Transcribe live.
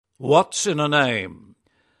What's in a Name?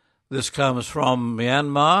 This comes from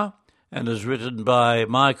Myanmar and is written by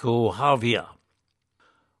Michael Javier.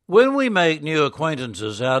 When we make new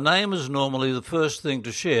acquaintances, our name is normally the first thing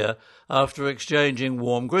to share after exchanging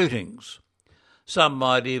warm greetings. Some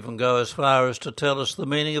might even go as far as to tell us the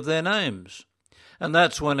meaning of their names. And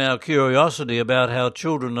that's when our curiosity about how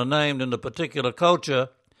children are named in a particular culture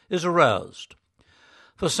is aroused.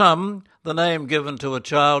 For some, the name given to a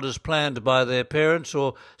child is planned by their parents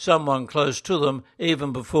or someone close to them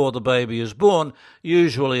even before the baby is born,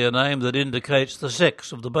 usually a name that indicates the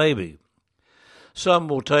sex of the baby. Some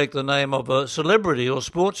will take the name of a celebrity or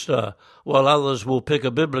sports star, while others will pick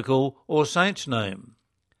a biblical or saint's name.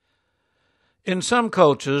 In some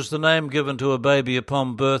cultures, the name given to a baby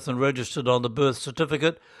upon birth and registered on the birth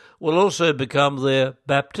certificate will also become their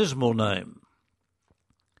baptismal name.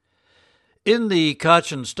 In the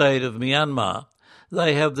Kachin state of Myanmar,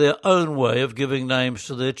 they have their own way of giving names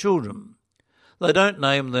to their children. They don't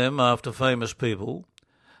name them after famous people.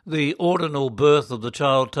 The ordinal birth of the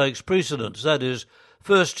child takes precedence, that is,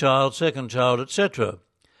 first child, second child, etc.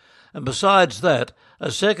 And besides that, a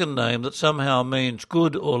second name that somehow means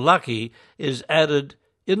good or lucky is added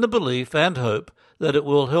in the belief and hope that it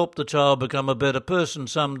will help the child become a better person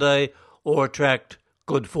someday or attract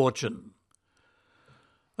good fortune.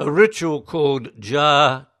 A ritual called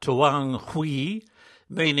Ja Tuang Hui,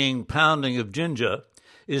 meaning pounding of ginger,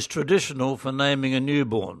 is traditional for naming a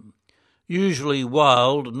newborn. Usually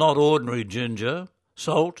wild, not ordinary ginger,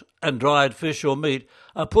 salt, and dried fish or meat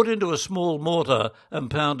are put into a small mortar and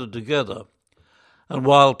pounded together. And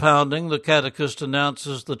while pounding, the catechist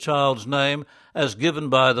announces the child's name as given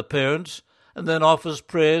by the parents and then offers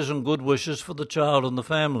prayers and good wishes for the child and the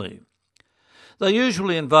family. They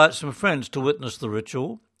usually invite some friends to witness the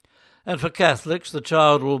ritual, and for Catholics, the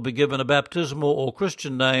child will be given a baptismal or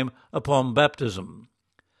Christian name upon baptism.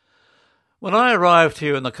 When I arrived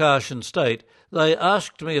here in the Kachin state, they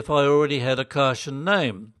asked me if I already had a Kachin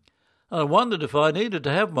name. I wondered if I needed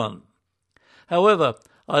to have one. However,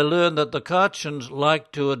 I learned that the Kachins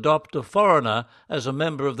like to adopt a foreigner as a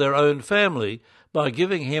member of their own family by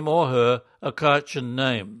giving him or her a Kachin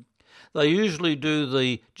name. They usually do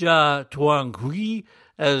the Ja Tuang Hui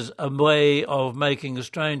as a way of making a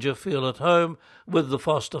stranger feel at home with the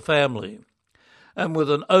foster family. And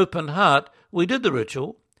with an open heart, we did the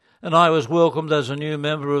ritual, and I was welcomed as a new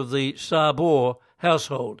member of the Sabor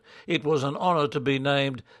household. It was an honour to be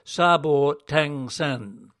named Sabor Tang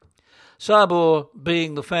San. Sabor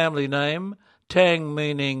being the family name, Tang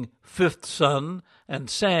meaning fifth son, and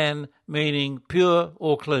San meaning pure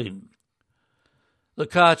or clean. The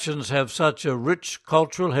Kachins have such a rich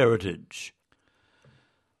cultural heritage.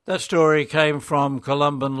 That story came from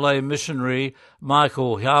Columban lay missionary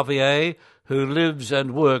Michael Javier, who lives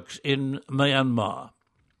and works in Myanmar.